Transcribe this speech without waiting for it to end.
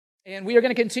And we are going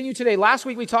to continue today. Last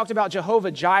week we talked about Jehovah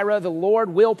Jireh, the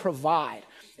Lord will provide.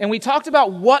 And we talked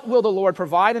about what will the Lord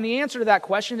provide, and the answer to that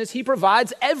question is He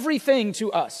provides everything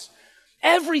to us.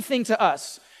 Everything to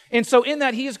us. And so in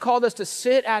that He has called us to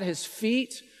sit at His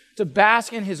feet, to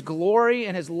bask in His glory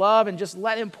and His love, and just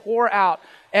let Him pour out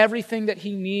everything that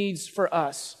He needs for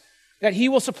us. That He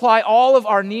will supply all of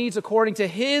our needs according to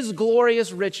His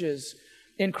glorious riches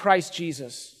in Christ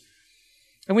Jesus.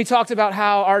 And we talked about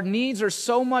how our needs are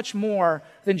so much more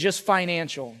than just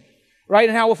financial, right?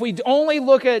 And how if we only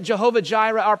look at Jehovah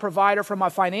Jireh, our provider, from a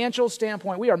financial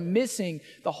standpoint, we are missing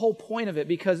the whole point of it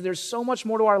because there's so much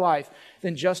more to our life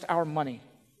than just our money.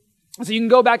 So you can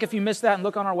go back if you missed that and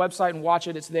look on our website and watch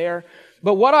it. It's there.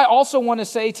 But what I also want to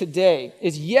say today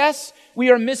is, yes, we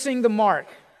are missing the mark.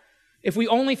 If we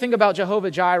only think about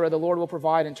Jehovah Jireh, the Lord will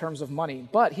provide in terms of money.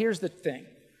 But here's the thing.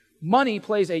 Money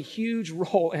plays a huge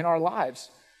role in our lives.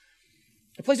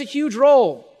 It plays a huge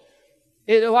role.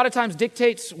 It a lot of times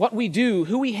dictates what we do,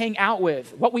 who we hang out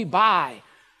with, what we buy.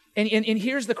 And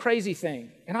here's the crazy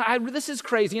thing. And this is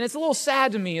crazy, and it's a little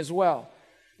sad to me as well,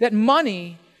 that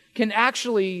money can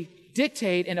actually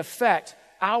dictate and affect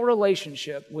our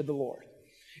relationship with the Lord.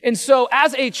 And so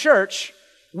as a church,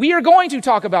 we are going to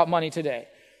talk about money today.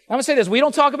 I'm going to say this. We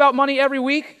don't talk about money every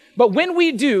week, but when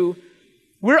we do,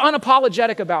 we're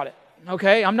unapologetic about it.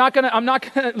 Okay? I'm not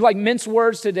gonna like mince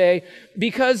words today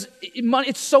because money,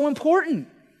 it's so important.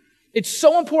 It's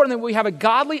so important that we have a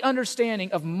godly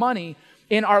understanding of money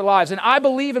in our lives. And I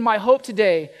believe, and my hope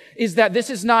today is that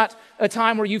this is not a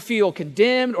time where you feel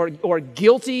condemned or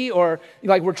guilty or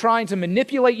like we're trying to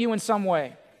manipulate you in some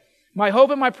way. My hope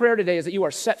and my prayer today is that you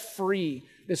are set free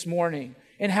this morning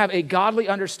and have a godly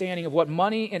understanding of what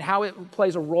money and how it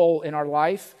plays a role in our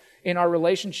life, in our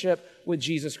relationship with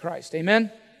Jesus Christ.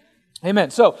 Amen?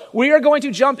 Amen. So we are going to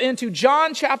jump into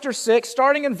John chapter 6,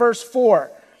 starting in verse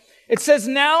 4. It says,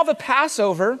 "Now the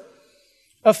Passover,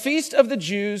 a feast of the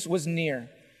Jews, was near.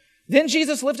 Then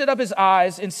Jesus lifted up his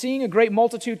eyes, and seeing a great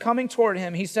multitude coming toward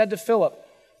him, he said to Philip,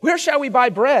 'Where shall we buy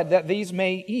bread that these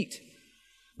may eat?'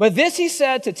 But this he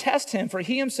said to test him, for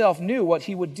he himself knew what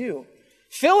he would do.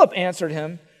 Philip answered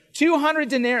him, 200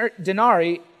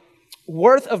 denarii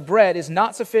worth of bread is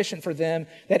not sufficient for them,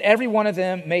 that every one of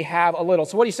them may have a little."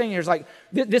 So what he's saying here is like,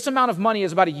 this amount of money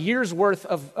is about a year's worth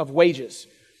of wages.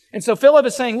 And so Philip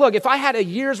is saying, look, if I had a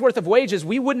year's worth of wages,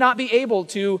 we would not be able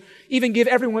to even give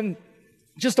everyone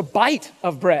just a bite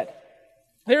of bread.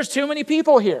 There's too many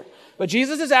people here. But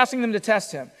Jesus is asking them to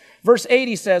test him. Verse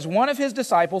 80 says, "One of his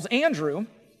disciples, Andrew,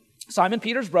 Simon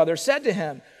Peter's brother, said to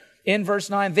him," in verse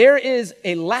 9, "There is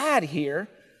a lad here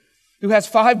who has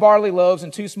 5 barley loaves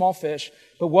and 2 small fish,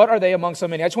 but what are they among so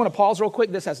many?" I just want to pause real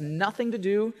quick. This has nothing to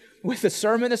do with the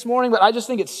sermon this morning, but I just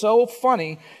think it's so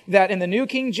funny that in the New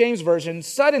King James Version,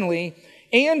 suddenly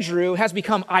Andrew has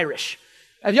become Irish.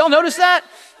 Have y'all noticed that?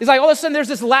 He's like, all of a sudden there's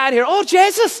this lad here. "Oh,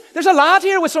 Jesus, there's a lad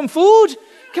here with some food.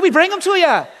 Can we bring him to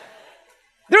you?"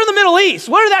 They're in the Middle East.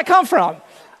 Where did that come from?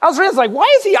 I was like,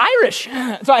 why is he Irish?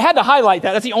 So I had to highlight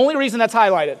that. That's the only reason that's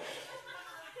highlighted.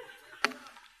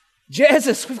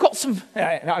 Jesus, we've got some...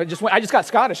 I just got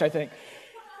Scottish, I think.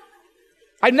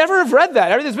 I never have read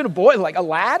that. Everything's been a boy, like a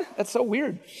lad? That's so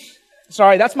weird.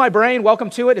 Sorry, that's my brain. Welcome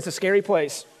to it. It's a scary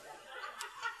place.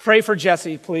 Pray for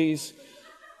Jesse, please.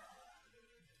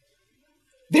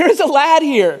 There is a lad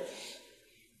here.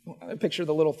 I picture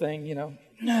the little thing,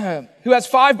 who has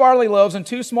 5 barley loaves and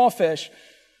 2 small fish.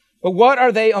 But what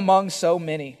are they among so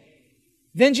many?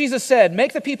 Then Jesus said,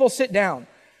 "Make the people sit down."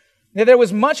 Now, there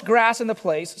was much grass in the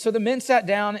place, so the men sat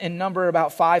down in number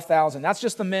about 5,000. That's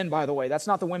just the men, by the way. That's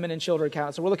not the women and children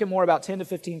counted. So we're looking more about 10 to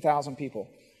 15,000 people.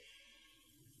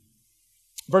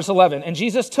 Verse 11, "And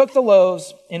Jesus took the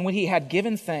loaves, and when he had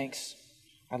given thanks,"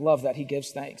 I love that he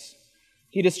gives thanks,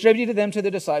 "he distributed them to the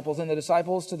disciples, and the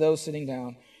disciples to those sitting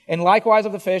down, and likewise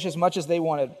of the fish as much as they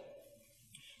wanted.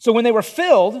 So when they were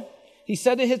filled, he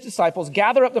said to his disciples,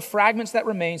 'Gather up the fragments that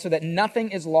remain so that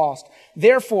nothing is lost.'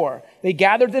 Therefore, they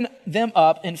gathered them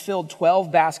up and filled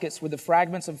 12 baskets with the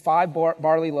fragments of 5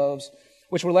 barley loaves,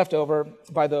 which were left over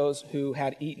by those who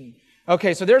had eaten."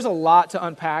 Okay, so there's a lot to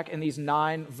unpack in these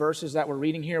 9 verses that we're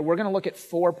reading here. We're going to look at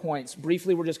 4 points.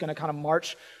 Briefly, we're just going to kind of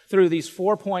march through these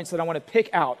 4 points that I want to pick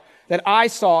out that I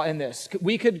saw in this.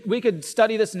 We could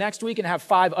study this next week and have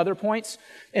 5 other points,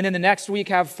 and then the next week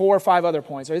have 4 or 5 other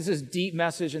points. So this is a deep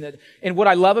message, and what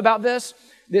I love about this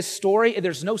story,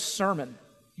 there's no sermon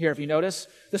here, if you notice.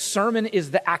 The sermon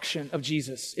is the action of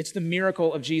Jesus. It's the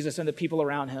miracle of Jesus and the people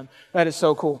around him. That is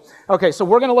so cool. Okay, so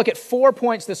we're going to look at 4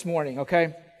 points this morning,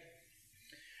 okay?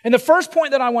 And the first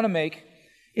point that I want to make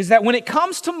is that when it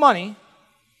comes to money,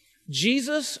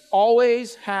 Jesus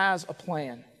always has a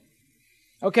plan.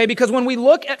 Okay, because when we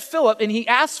look at Philip and he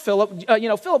asks Philip,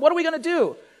 Philip, what are we going to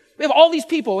do? We have all these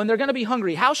people and they're going to be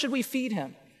hungry. How should we feed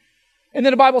him? And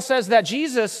then the Bible says that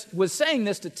Jesus was saying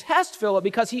this to test Philip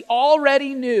because he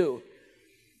already knew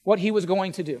what he was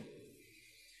going to do.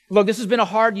 Look, this has been a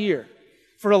hard year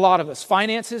for a lot of us.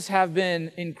 Finances have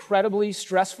been incredibly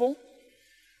stressful.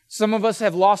 Some of us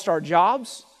have lost our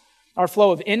jobs, our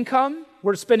flow of income.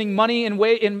 We're spending money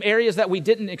in areas that we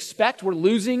didn't expect. We're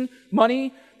losing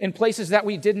money in places that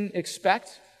we didn't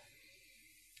expect.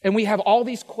 And we have all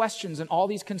these questions and all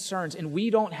these concerns, and we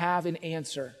don't have an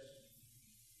answer.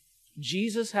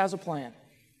 Jesus has a plan.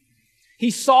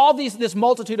 He saw this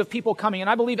multitude of people coming, and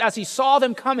I believe as he saw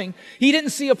them coming, he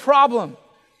didn't see a problem.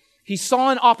 He saw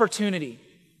an opportunity.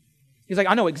 He's like,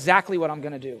 I know exactly what I'm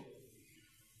going to do.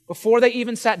 Before they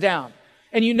even sat down.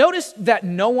 And you notice that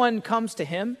no one comes to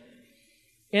him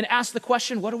and asks the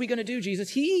question, what are we going to do, Jesus?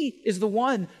 He is the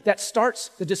one that starts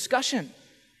the discussion.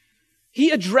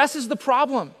 He addresses the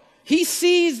problem. He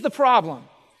sees the problem.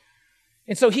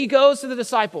 And so he goes to the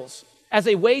disciples as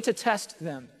a way to test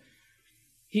them.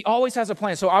 He always has a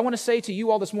plan. So I want to say to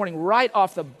you all this morning, right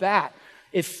off the bat,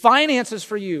 if finances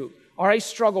for you are a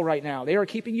struggle right now, they are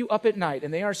keeping you up at night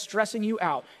and they are stressing you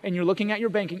out, and you're looking at your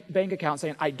bank account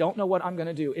saying, I don't know what I'm going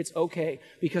to do. It's okay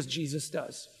because Jesus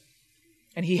does.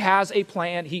 And he has a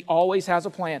plan. He always has a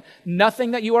plan.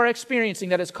 Nothing that you are experiencing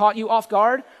that has caught you off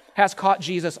guard has caught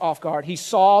Jesus off guard. He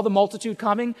saw the multitude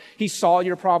coming. He saw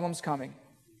your problems coming.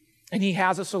 And he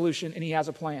has a solution and he has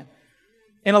a plan.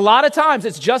 And a lot of times,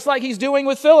 it's just like he's doing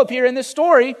with Philip here in this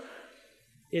story.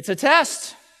 It's a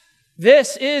test.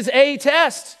 This is a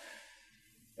test.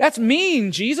 That's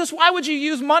mean, Jesus. Why would you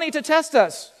use money to test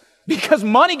us? Because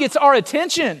money gets our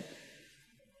attention.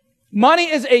 Money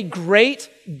is a great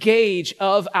gauge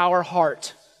of our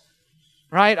heart.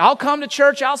 Right? I'll come to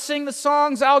church, I'll sing the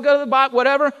songs, I'll go to the Bible,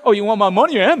 whatever. Oh, you want my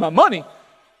money? You have my money.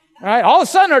 Right? All of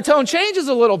a sudden, our tone changes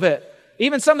a little bit.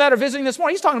 Even some that are visiting this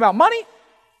morning, he's talking about money.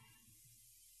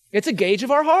 It's a gauge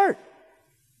of our heart.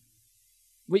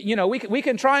 We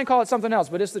can try and call it something else,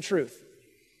 but it's the truth.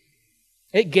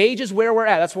 It gauges where we're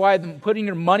at. That's why putting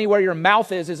your money where your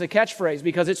mouth is a catchphrase,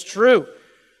 because it's true.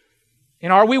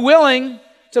 And are we willing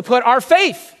to put our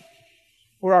faith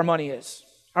where our money is?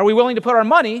 Are we willing to put our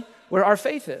money where our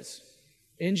faith is?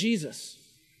 In Jesus.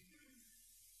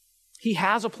 He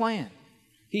has a plan.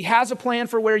 He has a plan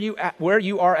for where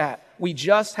you are at. We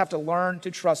just have to learn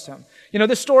to trust him.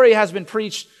 This story has been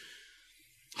preached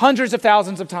hundreds of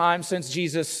thousands of times since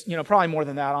Jesus, probably more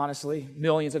than that, honestly,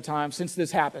 millions of times since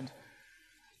this happened.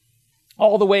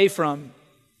 All the way from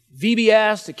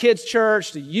VBS to kids'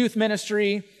 church to youth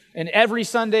ministry and every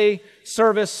Sunday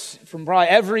service from probably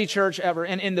every church ever.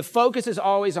 And the focus is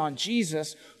always on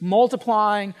Jesus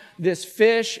multiplying this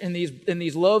fish and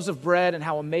these loaves of bread and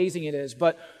how amazing it is.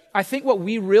 But I think what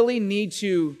we really need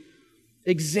to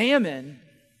examine,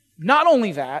 not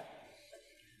only that,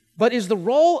 but is the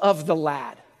role of the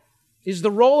lad, is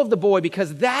the role of the boy,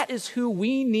 because that is who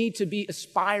we need to be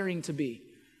aspiring to be.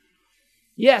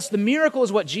 Yes, the miracle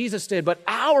is what Jesus did, but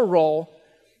our role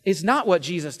is not what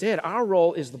Jesus did. Our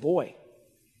role is the boy.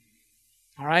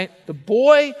 All right? The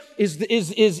boy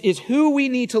is who we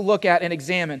need to look at and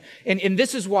examine. And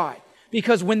this is why.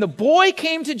 Because when the boy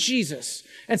came to Jesus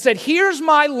and said, here's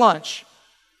my lunch,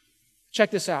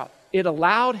 check this out. It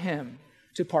allowed him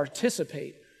to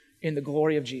participate in the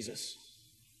glory of Jesus.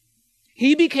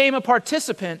 He became a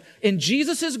participant in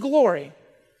Jesus' glory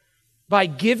by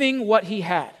giving what he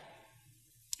had.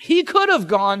 He could have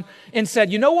gone and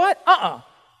said, you know what?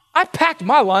 I packed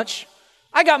my lunch.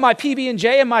 I got my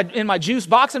PB&J in my juice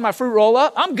box and my fruit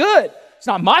roll-up. I'm good. It's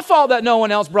not my fault that no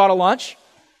one else brought a lunch.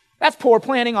 That's poor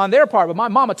planning on their part, but my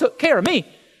mama took care of me.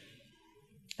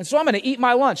 And so I'm going to eat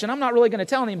my lunch, and I'm not really going to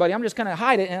tell anybody. I'm just going to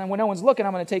hide it, and when no one's looking,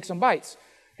 I'm going to take some bites.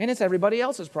 And it's everybody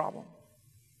else's problem.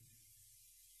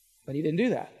 But he didn't do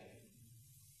that.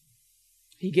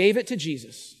 He gave it to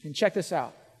Jesus. And check this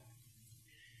out.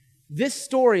 This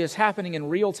story is happening in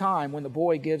real time when the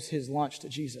boy gives his lunch to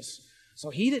Jesus. So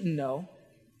he didn't know.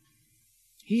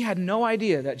 He had no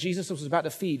idea that Jesus was about to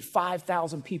feed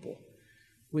 5,000 people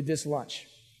with this lunch.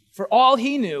 For all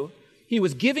he knew, he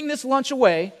was giving this lunch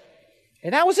away,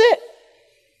 and that was it.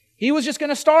 He was just going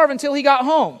to starve until he got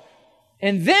home.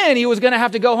 And then he was going to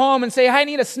have to go home and say, I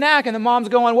need a snack. And the mom's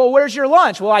going, well, where's your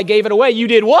lunch? Well, I gave it away. You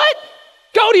did what?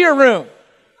 Go to your room.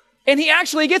 And he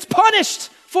actually gets punished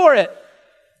for it.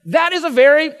 That is a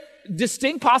very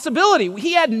distinct possibility.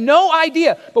 He had no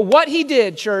idea. But what he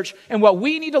did, church, and what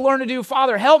we need to learn to do,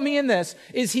 Father, help me in this,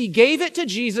 is he gave it to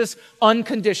Jesus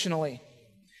unconditionally.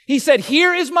 He said,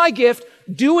 here is my gift.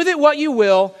 Do with it what you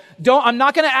will. I'm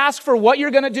not going to ask for what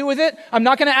you're going to do with it. I'm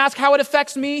not going to ask how it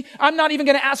affects me. I'm not even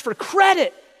going to ask for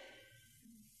credit.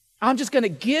 I'm just going to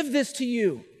give this to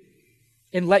you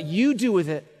and let you do with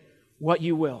it what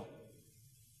you will.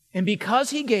 And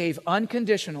because he gave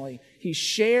unconditionally, he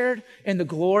shared in the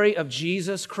glory of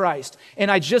Jesus Christ.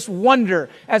 And I just wonder,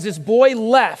 as this boy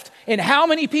left, and how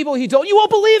many people he told, you won't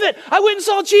believe it, I went and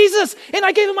saw Jesus, and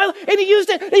I gave him my, and he used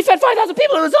it, and he fed 5,000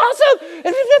 people, it was awesome.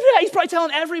 And he's probably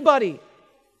telling everybody.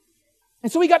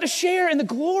 And so he got to share in the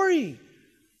glory.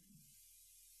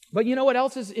 But you know what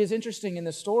else is interesting in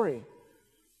this story?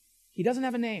 He doesn't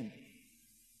have a name.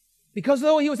 Because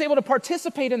though he was able to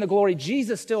participate in the glory,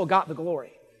 Jesus still got the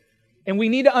glory. And we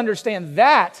need to understand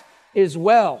that as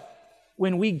well.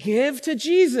 When we give to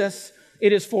Jesus,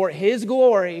 it is for his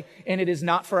glory and it is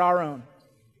not for our own.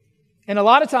 And a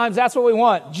lot of times that's what we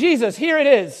want. Jesus, here it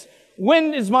is.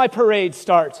 When does my parade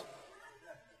start?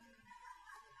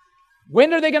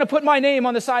 When are they going to put my name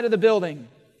on the side of the building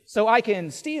so I can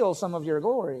steal some of your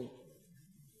glory?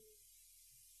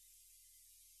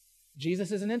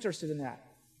 Jesus isn't interested in that.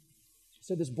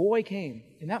 So this boy came,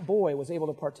 and that boy was able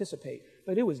to participate,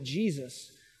 but it was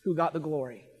Jesus who got the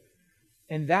glory.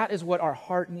 And that is what our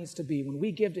heart needs to be. When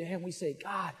we give to him, we say,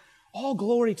 God, all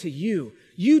glory to you.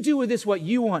 You do with this what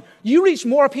you want. You reach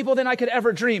more people than I could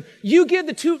ever dream. You give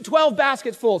the 12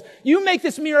 basketfuls. You make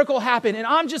this miracle happen, and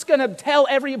I'm just going to tell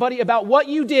everybody about what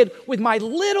you did with my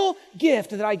little gift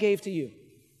that I gave to you.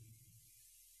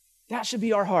 That should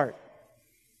be our heart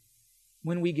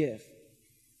when we give.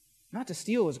 Not to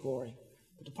steal his glory,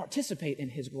 but to participate in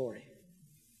his glory.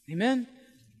 Amen?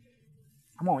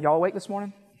 Come on, y'all awake this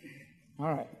morning? All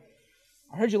right.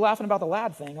 I heard you laughing about the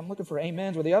lad thing. I'm looking for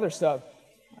amens with the other stuff.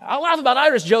 I laugh about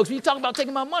Irish jokes, but you talk about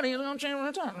taking my money, and I'm changing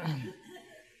my time.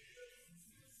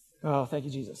 Oh, thank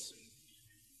you, Jesus.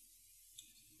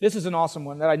 This is an awesome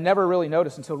one that I never really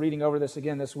noticed until reading over this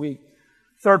again this week.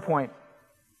 Third point,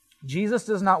 Jesus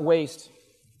does not waste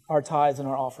our tithes and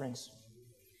our offerings.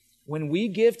 When we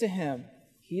give to him,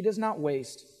 he does not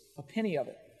waste a penny of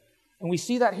it. And we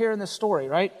see that here in this story,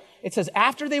 right? It says,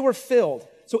 after they were filled,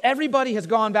 so everybody has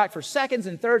gone back for seconds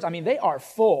and thirds. I mean, they are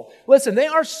full. Listen, they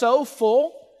are so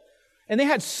full, and they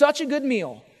had such a good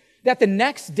meal that the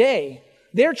next day,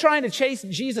 they're trying to chase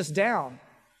Jesus down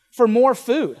for more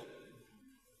food.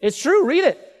 It's true, read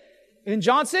it. In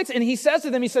John 6, and he says to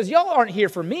them, he says, y'all aren't here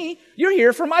for me. You're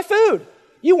here for my food.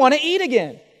 You want to eat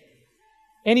again.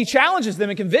 And he challenges them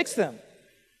and convicts them.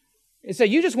 He said,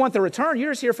 you just want the return.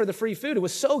 You're just here for the free food. It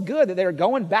was so good that they're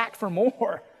going back for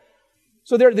more.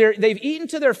 So they've eaten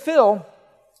to their fill,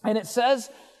 and it says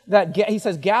that, he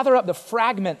says, gather up the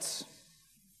fragments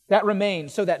that remain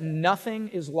so that nothing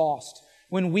is lost.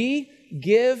 When we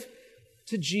give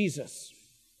to Jesus,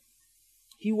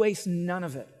 he wastes none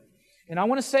of it. And I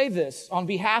want to say this on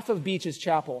behalf of Beaches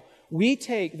Chapel. We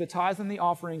take the tithes and the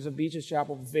offerings of Beaches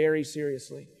Chapel very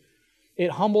seriously. It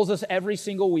humbles us every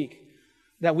single week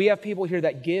that we have people here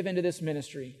that give into this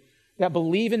ministry, that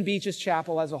believe in Beaches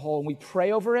Chapel as a whole, and we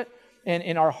pray over it,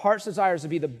 and our heart's desire is to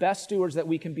be the best stewards that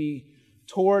we can be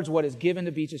towards what is given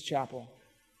to Beaches Chapel.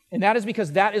 And that is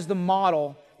because that is the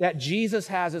model that Jesus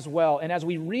has as well. And as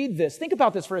we read this, think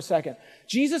about this for a second.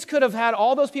 Jesus could have had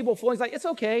all those people full. He's like, it's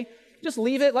okay. Just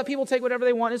leave it. Let people take whatever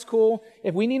they want. It's cool.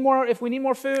 If we need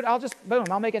more food,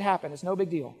 I'll make it happen. It's no big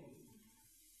deal.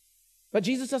 But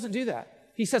Jesus doesn't do that.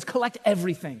 He says, collect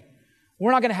everything.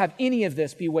 We're not going to have any of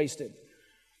this be wasted.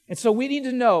 And so we need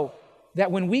to know that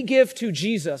when we give to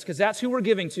Jesus, because that's who we're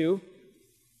giving to,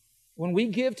 when we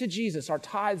give to Jesus our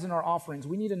tithes and our offerings,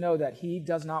 we need to know that he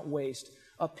does not waste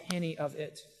a penny of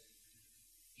it.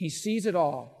 He sees it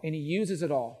all and he uses it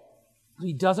all.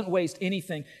 He doesn't waste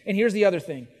anything. And here's the other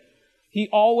thing. He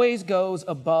always goes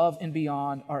above and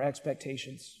beyond our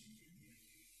expectations.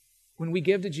 When we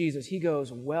give to Jesus, he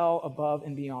goes well above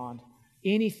and beyond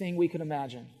anything we could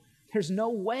imagine. There's no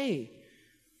way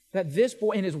that this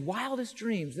boy, in his wildest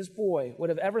dreams, this boy would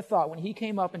have ever thought when he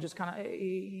came up and just kind of,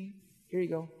 hey, here you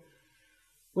go,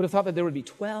 would have thought that there would be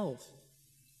 12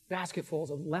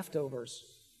 basketfuls of leftovers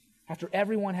after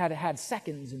everyone had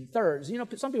seconds and thirds. You know,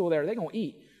 some people there, they're going to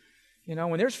eat. You know,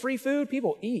 when there's free food,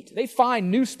 people eat. They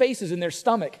find new spaces in their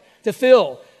stomach to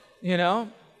fill, you know.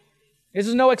 This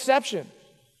is no exception.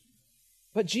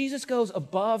 But Jesus goes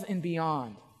above and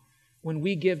beyond when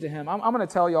we give to him. I'm going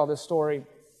to tell you all this story.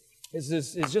 It's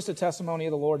just a testimony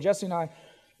of the Lord. Jesse and I,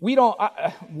 we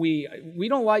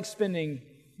don't like spending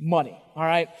money, all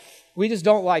right? We just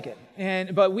don't like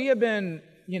it. But we have been,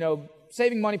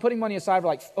 saving money, putting money aside for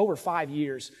like over 5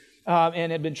 years,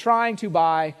 and have been trying to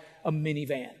buy a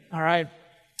minivan, all right?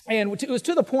 And it was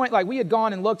to the point, like, we had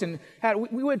gone and looked and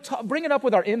we would bring it up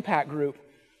with our impact group.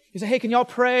 He said, hey, can y'all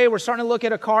pray? We're starting to look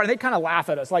at a car. And they'd kind of laugh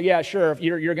at us, like, yeah, sure,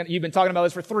 you've been talking about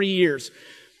this for 3 years.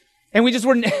 And we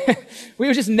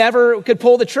just never could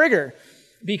pull the trigger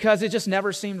because it just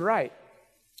never seemed right.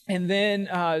 And then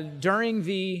during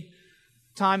the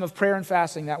time of prayer and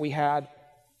fasting that we had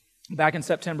back in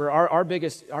September, our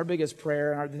biggest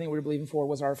prayer and the thing we were believing for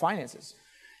was our finances.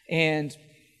 And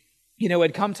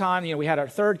it'd come time, we had our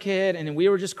third kid, and then we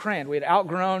were just crammed. We had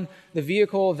outgrown the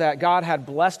vehicle that God had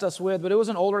blessed us with, but it was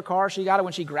an older car. She got it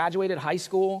when she graduated high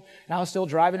school, and I was still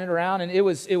driving it around, and it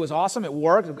was awesome. It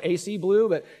worked. AC blew,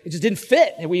 but it just didn't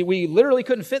fit. And we literally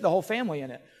couldn't fit the whole family in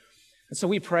it. And so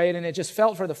we prayed, and it just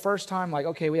felt for the first time like,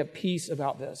 okay, we have peace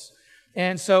about this.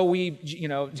 And so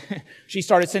she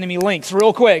started sending me links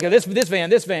real quick. This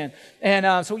van.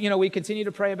 And so we continued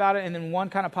to pray about it. And then one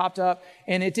kind of popped up,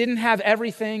 and it didn't have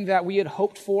everything that we had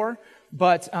hoped for.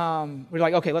 But we're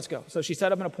like, okay, let's go. So she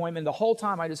set up an appointment. The whole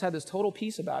time I just had this total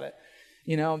peace about it,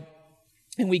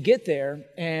 And we get there,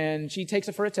 and she takes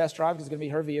it for a test drive because it's going to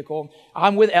be her vehicle.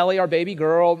 I'm with Ellie, our baby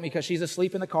girl, because she's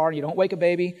asleep in the car, and you don't wake a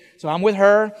baby. So I'm with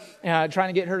her, trying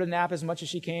to get her to nap as much as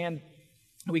she can.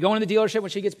 We go into the dealership when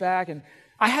she gets back, and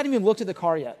I hadn't even looked at the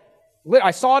car yet.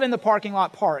 I saw it in the parking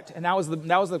lot parked, and that was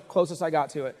the closest I got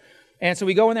to it. And so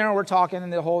we go in there, and we're talking,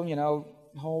 and the whole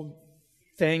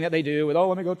thing that they do with,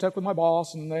 let me go check with my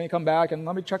boss, and they come back, and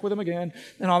let me check with him again,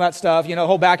 and all that stuff,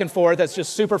 whole back and forth. That's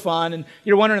just super fun. And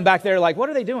you're wondering back there, like, what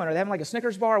are they doing? Are they having like a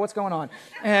Snickers bar? What's going on?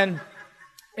 And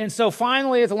so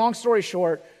finally, it's a long story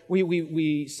short,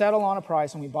 we settle on a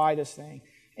price, and we buy this thing.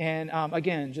 And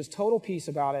again, just total peace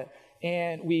about it.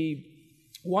 And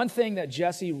one thing that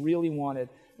Jesse really wanted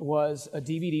was a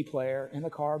DVD player in the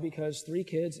car, because 3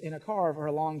 kids in a car for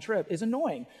a long trip is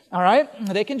annoying, all right?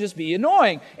 They can just be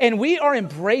annoying. And we are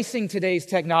embracing today's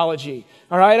technology,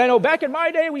 all right? I know back in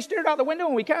my day, we stared out the window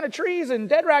and we counted trees and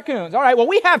dead raccoons. All right, well,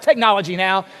 we have technology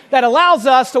now that allows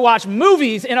us to watch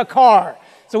movies in a car.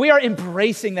 So we are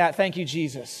embracing that, thank you,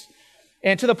 Jesus.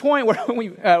 And to the point where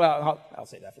I'll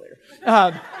say that for later.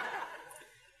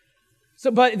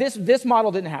 But this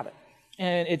model didn't have it,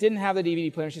 and it didn't have the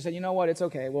DVD player. She said, you know what, it's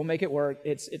okay. We'll make it work.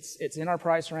 It's in our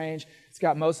price range. It's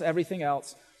got most everything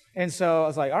else. And so I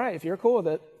was like, all right, if you're cool with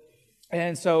it.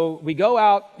 And so we go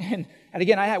out, and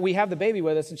again, we have the baby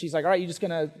with us, and she's like, all right, you just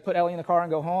going to put Ellie in the car and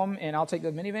go home, and I'll take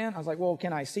the minivan? I was like, well,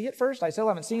 can I see it first? I still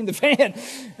haven't seen the van.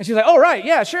 And she's like, oh, right,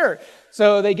 yeah, sure.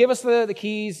 So they give us the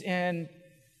keys, and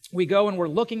we go, and we're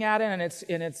looking at it,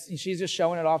 and she's just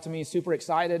showing it off to me, super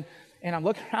excited. And I'm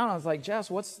looking around, I was like, Jess,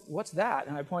 what's that?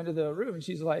 And I pointed to the room, and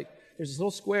she's like, there's this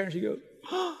little square, and she goes,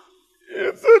 oh,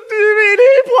 it's a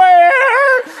DVD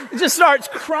player! And just starts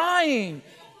crying.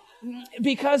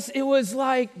 Because it was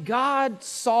like God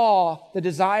saw the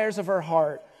desires of her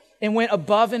heart and went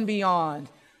above and beyond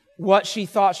what she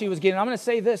thought she was getting. I'm going to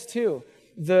say this too.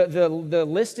 The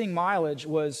listing mileage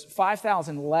was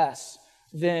 $5,000 less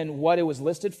than what it was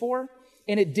listed for,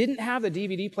 and it didn't have the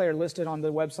DVD player listed on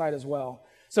the website as well.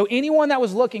 So anyone that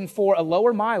was looking for a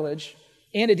lower mileage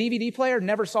and a DVD player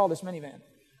never saw this minivan.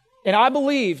 And I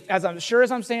believe, as I'm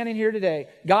standing here today,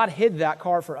 God hid that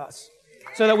car for us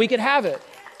so that we could have it.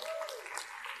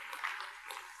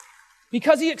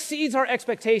 Because He exceeds our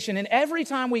expectation, and every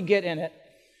time we get in it,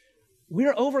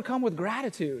 we're overcome with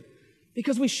gratitude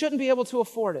because we shouldn't be able to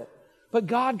afford it. But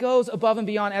God goes above and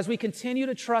beyond as we continue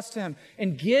to trust Him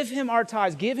and give Him our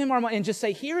tithes, give Him our money, and just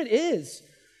say, here it is.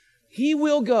 He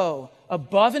will go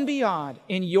above and beyond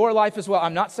in your life as well.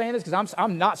 I'm not saying this because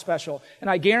I'm not special. And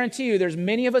I guarantee you there's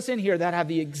many of us in here that have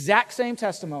the exact same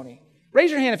testimony. Raise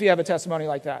your hand if you have a testimony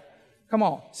like that. Come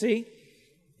on, see?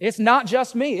 It's not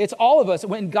just me. It's all of us.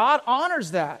 When God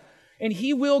honors that, and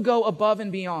He will go above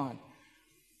and beyond.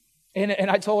 And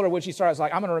I told her when she started, I was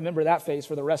like, I'm going to remember that face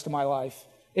for the rest of my life.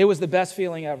 It was the best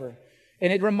feeling ever.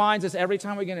 And it reminds us every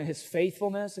time we get in His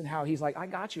faithfulness and how He's like, I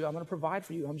got you. I'm going to provide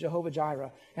for you. I'm Jehovah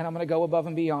Jireh. And I'm going to go above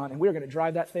and beyond. And we're going to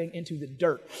drive that thing into the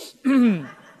dirt.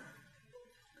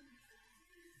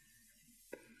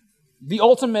 The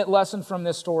ultimate lesson from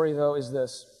this story, though, is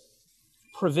this.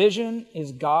 Provision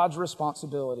is God's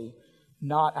responsibility,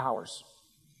 not ours.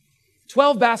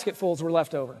 12 basketfuls were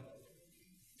left over.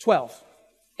 12.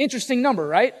 Interesting number,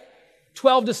 right?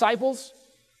 12 disciples.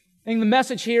 And the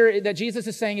message here that Jesus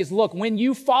is saying is, look, when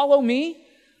you follow me,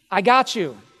 I got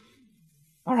you.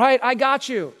 All right, I got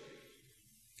you.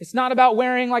 It's not about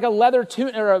wearing like a leather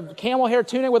tunic or a camel hair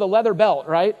tunic with a leather belt,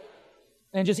 right?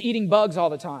 And just eating bugs all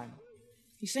the time.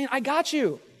 He's saying, I got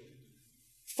you.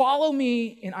 Follow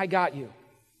me and I got you.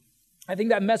 I think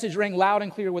that message rang loud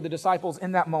and clear with the disciples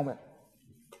in that moment.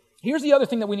 Here's the other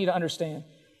thing that we need to understand.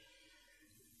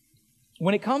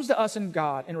 when it comes to us and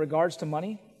God in regards to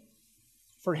money,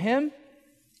 for him,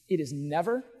 it is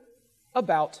never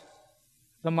about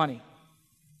the money.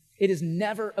 It is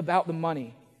never about the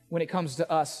money when it comes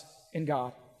to us and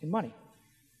God and money.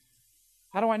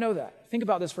 How do I know that? Think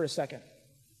about this for a second.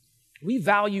 We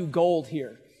value gold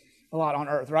here a lot on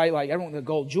earth, right? Like everyone, the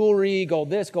gold jewelry,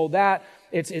 gold this, gold that.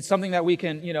 It's something that we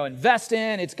can, invest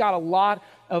in. It's got a lot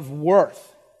of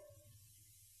worth.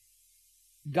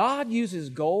 God uses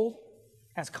gold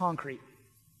as concrete.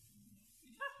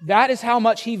 That is how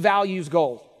much he values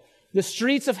gold. The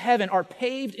streets of heaven are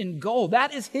paved in gold.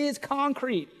 That is his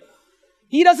concrete.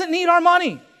 He doesn't need our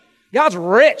money. God's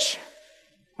rich.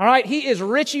 All right? He is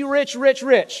richy, rich, rich,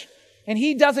 rich. And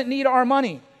he doesn't need our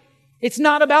money. It's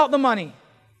not about the money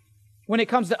when it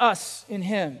comes to us in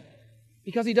him,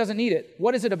 because he doesn't need it.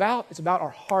 What is it about? It's about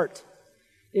our heart.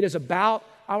 It is about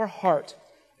our heart.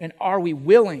 And are we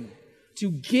willing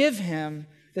to give him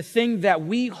the thing that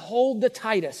we hold the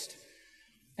tightest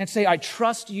and say, I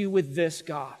trust you with this,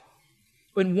 God?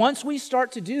 And once we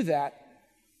start to do that,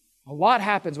 a lot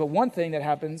happens, but one thing that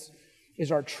happens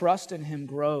is our trust in him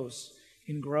grows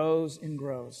and grows and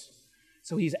grows.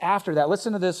 So he's after that.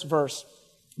 Listen to this verse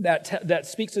that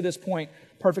speaks to this point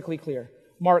perfectly clear.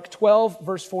 Mark 12,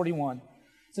 verse 41.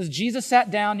 It says, Jesus sat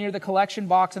down near the collection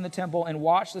box in the temple and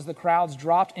watched as the crowds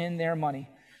dropped in their money.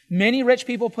 Many rich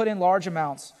people put in large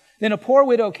amounts. Then a poor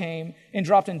widow came and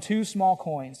dropped in 2 small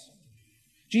coins.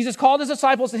 Jesus called his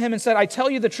disciples to him and said, I tell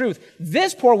you the truth,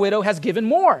 this poor widow has given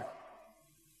more.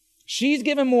 She's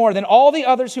given more than all the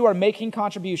others who are making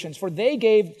contributions, for they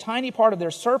gave a tiny part of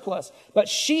their surplus. But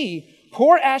she,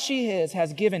 poor as she is,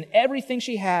 has given everything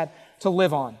she had to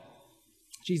live on.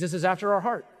 Jesus is after our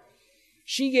heart.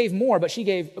 She gave more, but she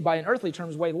gave, by an earthly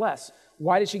terms, way less.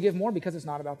 Why did she give more? Because it's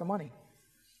not about the money.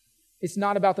 It's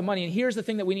not about the money. And here's the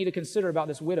thing that we need to consider about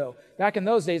this widow. Back in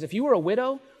those days, if you were a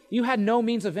widow, you had no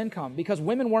means of income because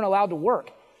women weren't allowed to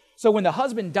work. So when the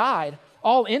husband died,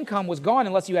 all income was gone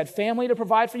unless you had family to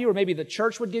provide for you, or maybe the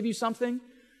church would give you something.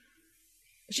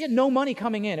 She had no money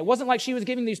coming in. It wasn't like she was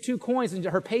giving these 2 coins and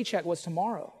her paycheck was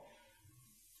tomorrow.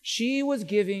 She was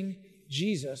giving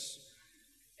Jesus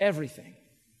everything,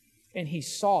 and he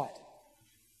saw it.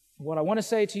 What I want to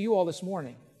say to you all this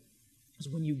morning is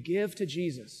when you give to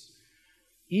Jesus,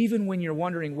 even when you're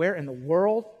wondering where in the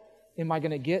world am I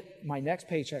going to get my next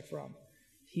paycheck from,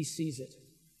 he sees it.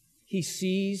 He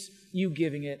sees you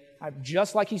giving it.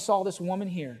 Just like he saw this woman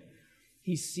here,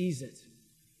 he sees it.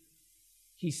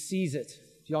 He sees it.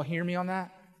 Do y'all hear me on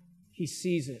that? He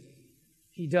sees it.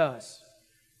 He does.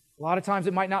 A lot of times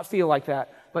it might not feel like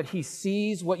that, but he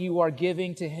sees what you are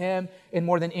giving to him, and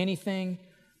more than anything,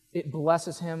 it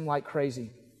blesses him like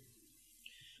crazy.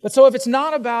 But so if it's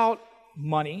not about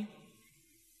money,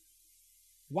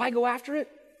 why go after it?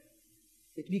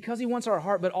 It's because he wants our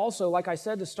heart, but also, like I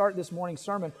said to start this morning's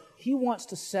sermon, he wants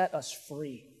to set us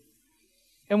free.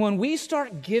 And when we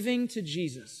start giving to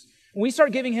Jesus, when we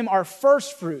start giving him our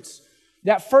first fruits,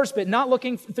 that first bit, not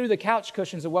looking through the couch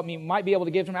cushions of what we might be able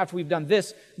to give to him after we've done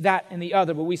this, that, and the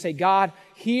other, but we say, God,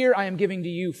 here I am giving to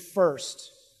you first.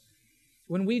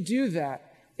 When we do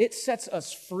that, it sets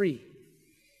us free.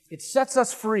 It sets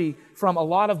us free from a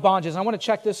lot of bondages. I want to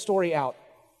check this story out.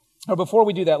 Or before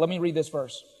we do that, let me read this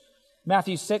verse.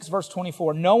 Matthew 6, verse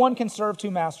 24. No one can serve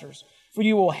 2 masters, for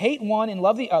you will hate one and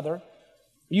love the other.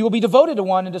 You will be devoted to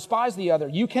one and despise the other.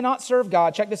 You cannot serve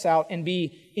God, check this out, and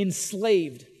be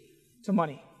enslaved to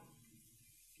money.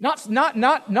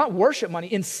 Not worship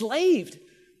money. Enslaved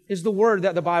is the word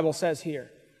that the Bible says here.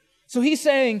 So he's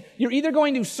saying you're either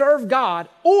going to serve God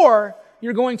or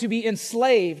you're going to be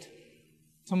enslaved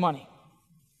to money.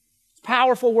 It's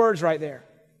powerful words right there.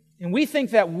 And we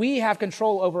think that we have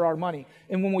control over our money.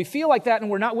 And when we feel like that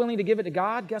and we're not willing to give it to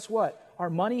God, guess what?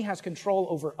 Our money has control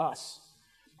over us.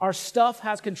 Our stuff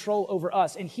has control over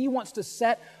us, and he wants to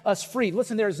set us free.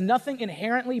 Listen, there is nothing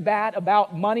inherently bad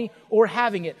about money or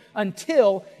having it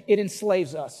until it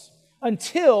enslaves us,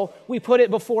 until we put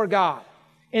it before God,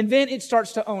 and then it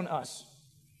starts to own us.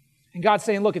 And God's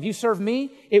saying, look, if you serve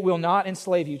me, it will not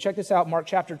enslave you. Check this out, Mark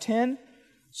chapter 10,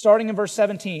 starting in verse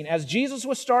 17. As Jesus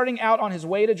was starting out on his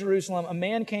way to Jerusalem, a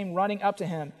man came running up to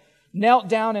him, knelt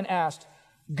down and asked,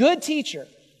 Good teacher,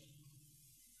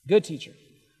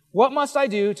 what must I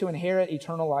do to inherit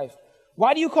eternal life?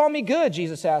 Why do you call me good?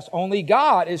 Jesus asked. Only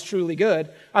God is truly good.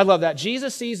 I love that.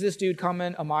 Jesus sees this dude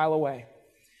coming a mile away.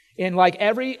 And like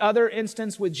every other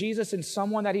instance with Jesus and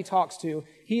someone that he talks to,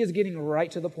 he is getting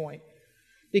right to the point.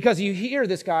 Because you hear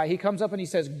this guy, he comes up and he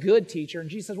says, good teacher. And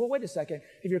Jesus says, well, wait a second.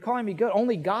 If you're calling me good,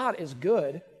 only God is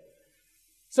good.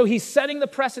 So he's setting the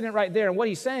precedent right there. And what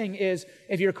he's saying is,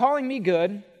 if you're calling me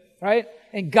good, right?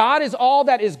 And God is all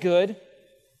that is good.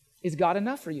 Is God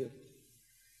enough for you?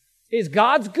 Is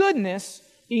God's goodness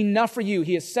enough for you?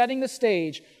 He is setting the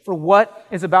stage for what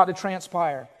is about to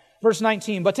transpire. Verse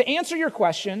 19, but to answer your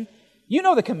question, you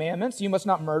know the commandments. You must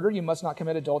not murder. You must not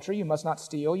commit adultery. You must not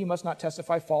steal. You must not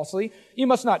testify falsely. You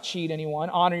must not cheat anyone.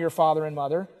 Honor your father and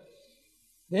mother.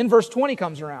 Then verse 20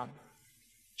 comes around.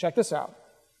 Check this out.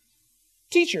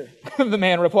 Teacher, the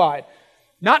man replied.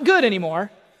 Not good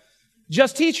anymore,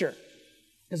 just teacher.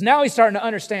 Because now he's starting to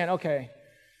understand, okay,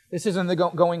 this isn't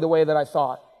going the way that I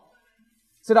thought.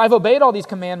 He said, I've obeyed all these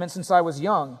commandments since I was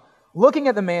young. Looking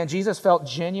at the man, Jesus felt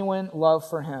genuine love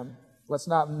for him. Let's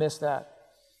not miss that.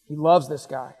 He loves this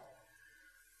guy.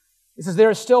 He says,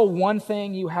 there is still one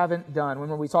thing you haven't done.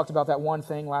 Remember, we talked about that one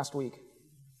thing last week.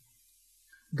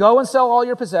 Go and sell all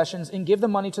your possessions and give the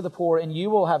money to the poor, and you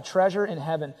will have treasure in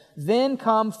heaven. Then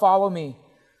come follow me.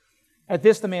 At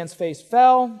this, the man's face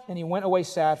fell, and he went away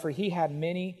sad, for he had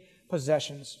many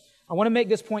possessions. I want to make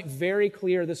this point very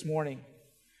clear this morning.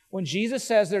 When Jesus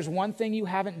says there's one thing you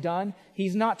haven't done,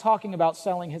 he's not talking about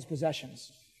selling his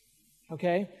possessions.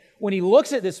 Okay? When he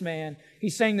looks at this man,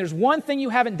 he's saying there's one thing you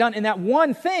haven't done, and that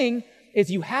one thing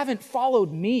is you haven't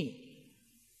followed me.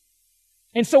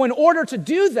 And so in order to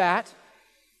do that,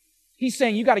 he's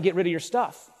saying you got to get rid of your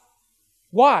stuff.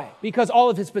 Why? Because all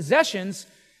of his possessions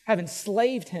have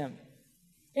enslaved him.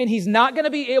 And he's not going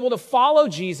to be able to follow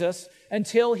Jesus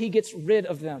until he gets rid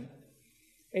of them.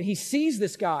 And he sees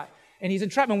this guy, and he's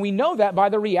entrapped. And we know that by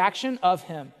the reaction of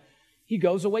him. He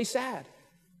goes away sad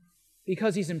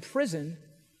because he's imprisoned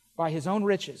by his own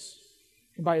riches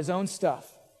and by his own stuff.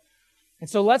 And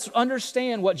so let's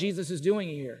understand what Jesus is doing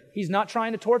here. He's not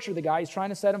trying to torture the guy. He's trying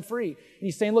to set him free. And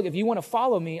he's saying, look, if you want to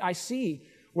follow me, I see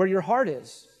where your heart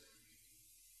is.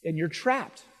 And you're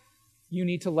trapped. You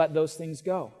need to let those things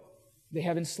go. They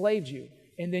have enslaved you.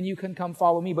 And then you can come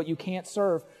follow me, but you can't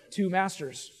serve two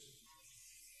masters.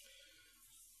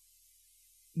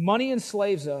 Money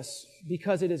enslaves us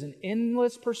because it is an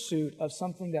endless pursuit of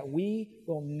something that we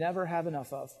will never have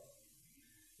enough of.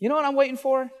 You know what I'm waiting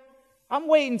for? I'm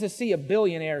waiting to see a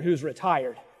billionaire who's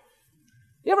retired.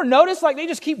 You ever notice like they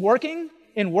just keep working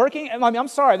and working? I mean, I'm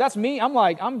sorry, that's me. I'm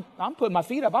like, I'm putting my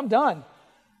feet up. I'm done.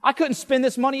 I couldn't spend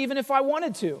this money even if I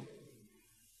wanted to.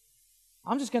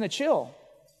 I'm just going to chill.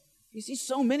 You see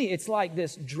so many, it's like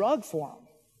this drug for them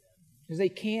because they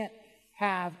can't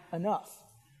have enough.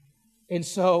 And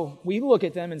so we look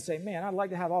at them and say, man, I'd like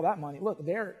to have all that money. Look,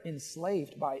 they're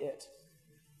enslaved by it.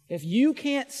 If you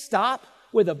can't stop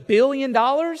with $1 billion,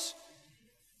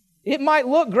 it might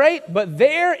look great, but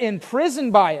they're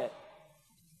imprisoned by it.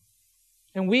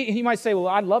 And he might say, well,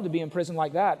 I'd love to be in prison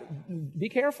like that. Be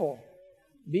careful.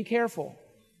 Be careful.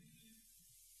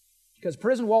 Because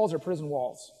prison walls are prison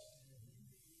walls.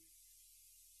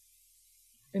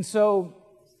 And so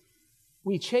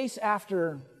we chase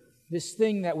after this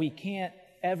thing that we can't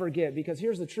ever get. Because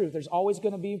here's the truth. There's always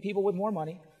going to be people with more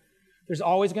money. There's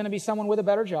always going to be someone with a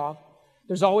better job.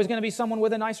 There's always going to be someone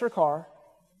with a nicer car.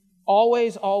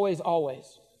 Always, always,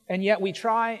 always. And yet we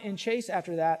try and chase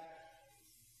after that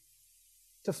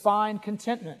to find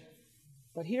contentment.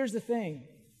 But here's the thing.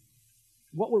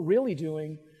 What we're really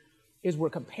doing is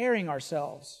we're comparing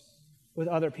ourselves with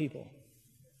other people.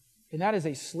 And that is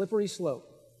a slippery slope.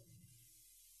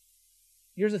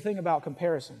 Here's the thing about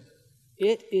comparison.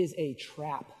 It is a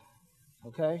trap.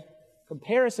 Okay?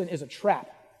 Comparison is a trap.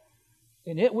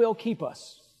 And it will keep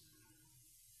us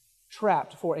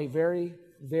trapped for a very,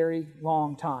 very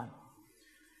long time.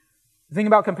 The thing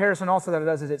about comparison also that it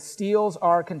does is it steals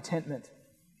our contentment.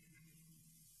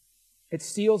 It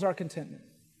steals our contentment.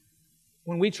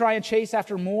 When we try and chase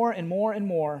after more and more and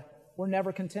more, we're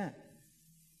never content.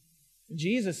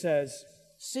 Jesus says,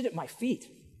 sit at my feet.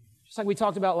 Just like we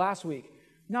talked about last week.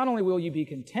 Not only will you be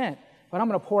content, but I'm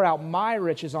going to pour out my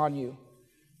riches on you.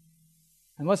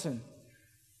 And listen,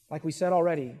 like we said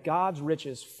already, God's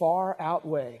riches far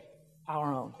outweigh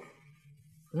our own.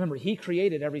 Remember, He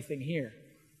created everything here.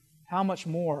 How much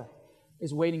more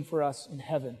is waiting for us in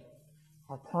heaven,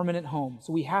 our permanent home?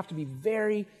 So we have to be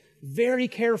very, very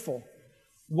careful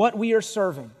what we are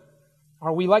serving.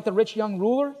 Are we like the rich young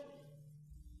ruler?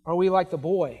 Are we like the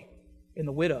boy and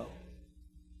the widow?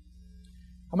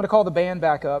 I'm going to call the band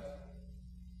back up,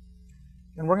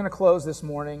 and we're going to close this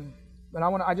morning. But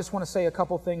I just want to say a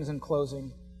couple things in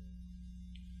closing.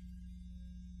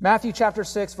 Matthew chapter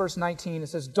 6, verse 19, it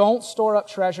says, don't store up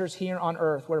treasures here on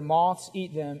earth where moths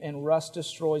eat them and rust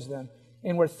destroys them,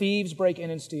 and where thieves break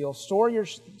in and steal. Store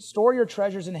your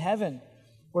treasures in heaven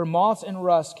where moths and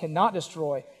rust cannot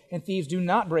destroy and thieves do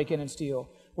not break in and steal.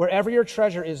 Wherever your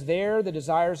treasure is, there the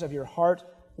desires of your heart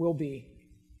will be.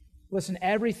 Listen,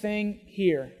 everything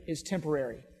here is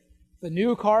temporary. The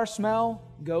new car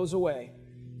smell goes away.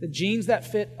 The jeans that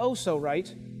fit oh so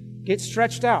right get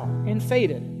stretched out and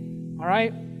faded. All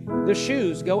right? The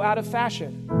shoes go out of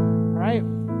fashion. All right?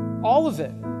 All of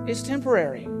it is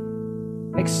temporary,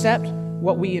 except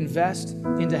what we invest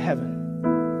into heaven.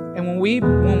 And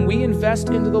when we invest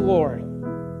into the Lord,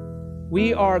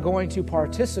 we are going to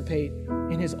participate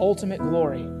in His ultimate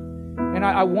glory. And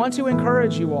I want to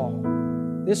encourage you all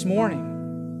this morning,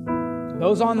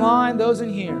 those online, those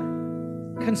in here,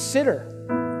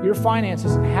 consider your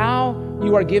finances and how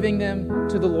you are giving them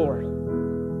to the Lord.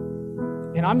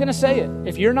 And I'm going to say it.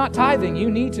 If you're not tithing,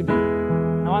 you need to be.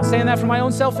 I'm not saying that for my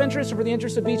own self-interest or for the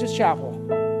interest of Beaches Chapel.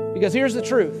 Because here's the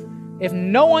truth. If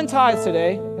no one tithes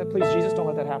today, please, Jesus, don't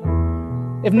let that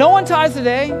happen. If no one tithes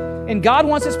today and God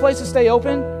wants this place to stay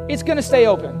open, it's going to stay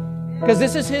open because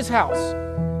this is His house.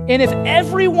 And if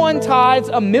everyone tithes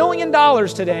 $1 million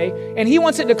today and He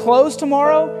wants it to close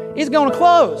tomorrow, it's going to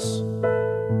close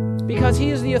because He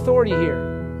is the authority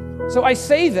here. So I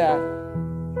say that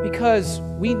because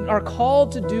we are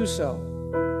called to do so,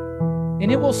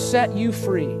 and it will set you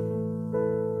free.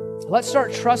 Let's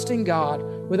start trusting God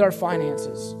with our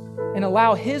finances and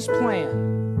allow His plan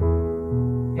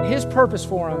and His purpose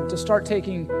for them to start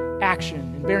taking action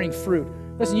and bearing fruit.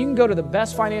 Listen, you can go to the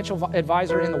best financial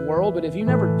advisor in the world, but if you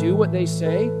never do what they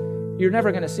say, you're never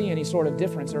going to see any sort of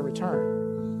difference or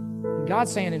return. And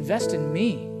God's saying, invest in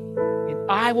me,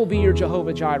 and I will be your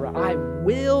Jehovah Jireh. I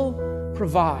will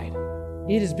provide.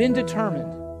 It has been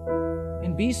determined.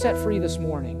 And be set free this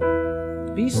morning.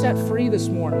 Be set free this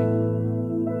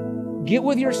morning. Get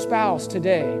with your spouse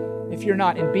today, if you're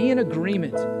not, and be in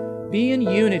agreement. Be in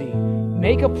unity.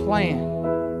 Make a plan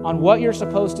on what you're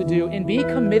supposed to do and be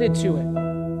committed to it.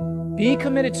 Be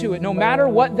committed to it. No matter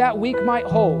what that week might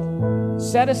hold,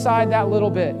 set aside that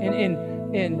little bit and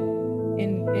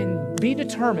be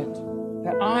determined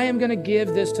that I am going to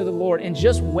give this to the Lord, and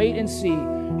just wait and see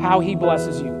how He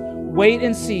blesses you. Wait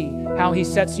and see how He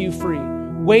sets you free.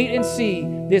 Wait and see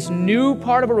this new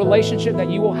part of a relationship that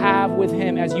you will have with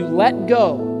Him as you let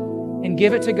go and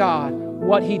give it to God,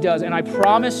 what He does. And I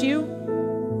promise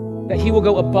you that He will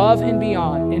go above and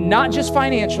beyond, and not just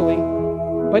financially,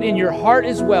 but in your heart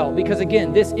as well. Because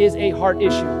again, this is a heart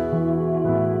issue.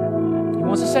 He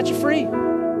wants to set you free.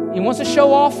 He wants to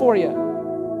show off for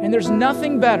you. And there's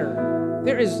nothing better.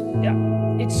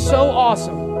 It's so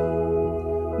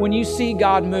awesome when you see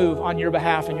God move on your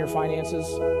behalf in your finances.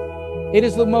 It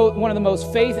is one of the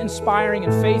most faith-inspiring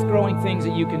and faith-growing things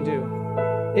that you can do.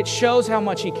 It shows how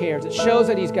much He cares. It shows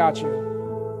that He's got you.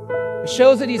 It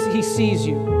shows that He sees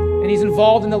you, and He's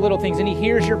involved in the little things, and He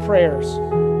hears your prayers.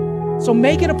 So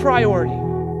make it a priority.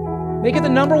 Make it the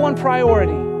number one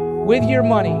priority with your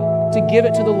money to give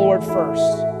it to the Lord first.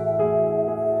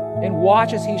 And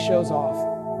watch as He shows off.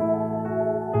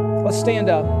 Let's stand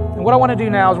up. And what I want to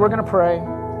do now is we're going to pray.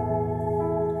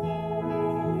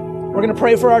 We're going to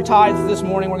pray for our tithes this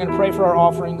morning. We're going to pray for our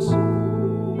offerings.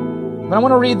 But I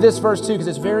want to read this verse too because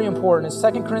it's very important. It's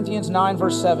 2 Corinthians 9,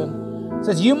 verse 7. It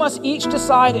says, "You must each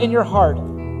decide in your heart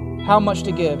how much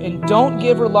to give, and don't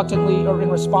give reluctantly or in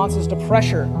responses to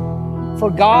pressure. For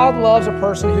God loves a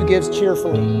person who gives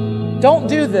cheerfully." Don't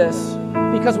do this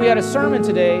because we had a sermon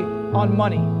today on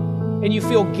money and you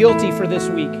feel guilty for this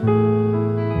week.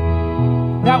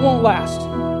 That won't last.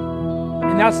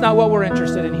 And that's not what we're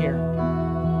interested in here.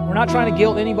 We're not trying to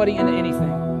guilt anybody into anything.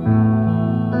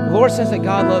 The Lord says that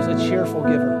God loves a cheerful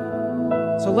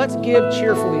giver. So let's give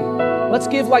cheerfully. Let's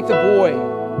give like the boy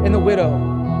and the widow,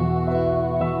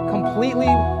 completely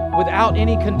without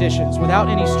any conditions, without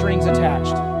any strings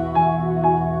attached.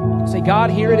 Say, God,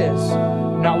 here it is.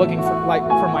 I'm not looking for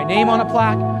my name on a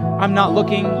plaque. I'm not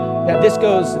looking that this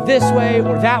goes this way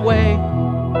or that way.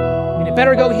 And it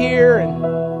better go here,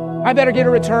 and I better get a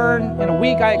return. In a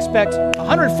week, I expect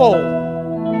 100-fold.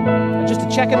 Just a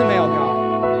check in the mail,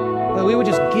 God. That we would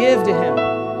just give to Him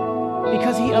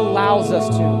because He allows us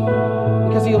to.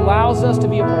 Because He allows us to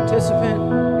be a participant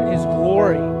in His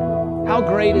glory. How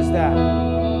great is that?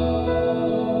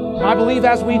 And I believe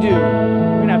as we do,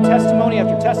 we're going to have testimony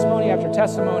after testimony after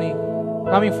testimony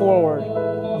coming forward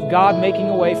of God making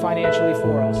a way financially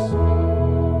for us.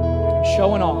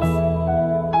 Showing off.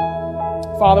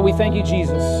 Father, we thank You,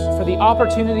 Jesus, for the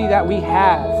opportunity that we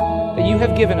have, that You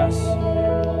have given us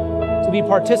to be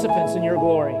participants in Your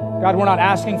glory. God, we're not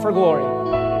asking for glory.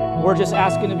 We're just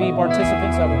asking to be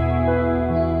participants of it.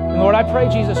 And Lord, I pray,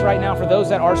 Jesus, right now for those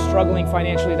that are struggling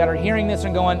financially, that are hearing this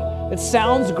and going, it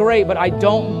sounds great, but I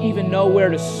don't even know where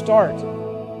to start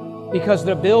because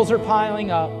the bills are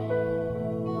piling up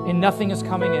and nothing is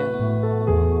coming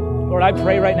in. Lord, I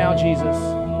pray right now, Jesus,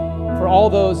 for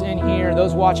all those in here,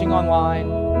 those watching online,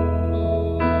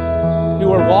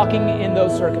 who are walking in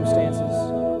those circumstances.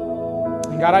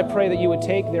 And God, I pray that you would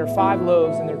take their 5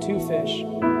 loaves and their 2 fish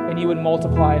and you would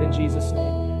multiply it in Jesus'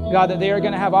 name. God, that they are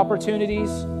going to have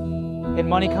opportunities and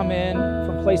money come in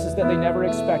from places that they never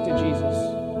expected, Jesus.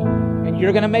 And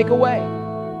you're going to make a way.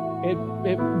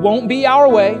 It won't be our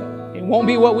way. It won't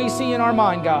be what we see in our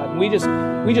mind, God. We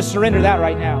just surrender that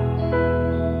right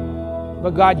now.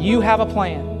 But God, you have a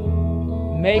plan.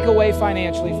 Make a way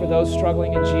financially for those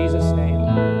struggling in Jesus' name.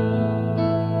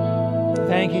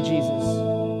 Thank you, Jesus.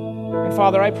 And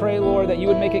Father, I pray, Lord, that you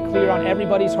would make it clear on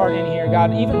everybody's heart in here,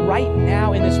 God, even right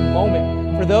now in this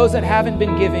moment, for those that haven't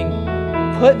been giving,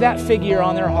 put that figure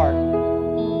on their heart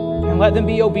and let them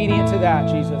be obedient to that,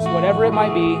 Jesus, whatever it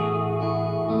might be.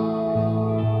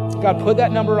 God, put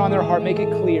that number on their heart, make it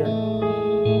clear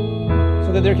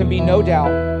so that there can be no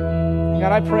doubt.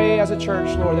 God, I pray as a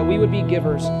church, Lord, that we would be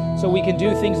givers so we can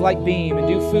do things like Beam and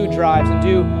do food drives and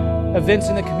do events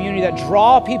in the community that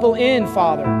draw people in,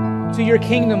 Father, to your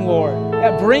kingdom, Lord,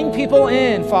 that bring people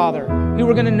in, Father, who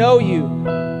are going to know you.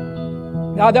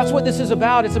 God, that's what this is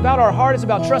about. It's about our heart. It's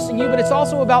about trusting you, but it's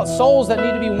also about souls that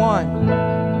need to be won.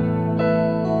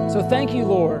 So thank you,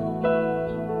 Lord.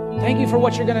 Thank you for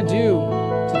what you're going to do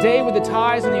today with the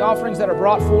tithes and the offerings that are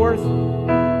brought forth,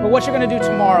 but what you're going to do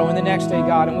tomorrow and the next day,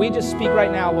 God. And we just speak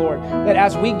right now, Lord, that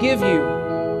as we give you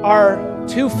our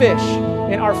 2 fish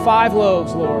and our 5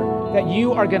 loaves, Lord, that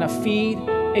you are going to feed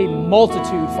a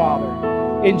multitude,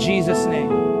 Father, in Jesus'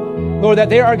 name. Lord, that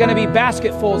there are going to be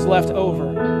basketfuls left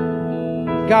over.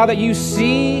 God, that you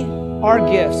see our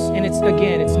gifts, and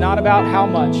it's not about how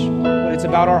much, but it's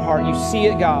about our heart. You see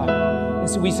it, God. And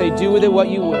so we say, do with it what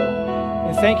you will.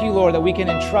 And thank you, Lord, that we can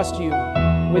entrust you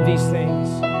with these things.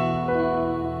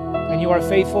 And you are a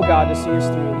faithful God to see us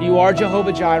through. You are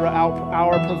Jehovah Jireh,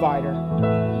 our provider.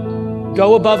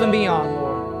 Go above and beyond,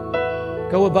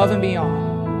 Lord. Go above and beyond.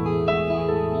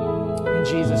 In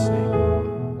Jesus' name.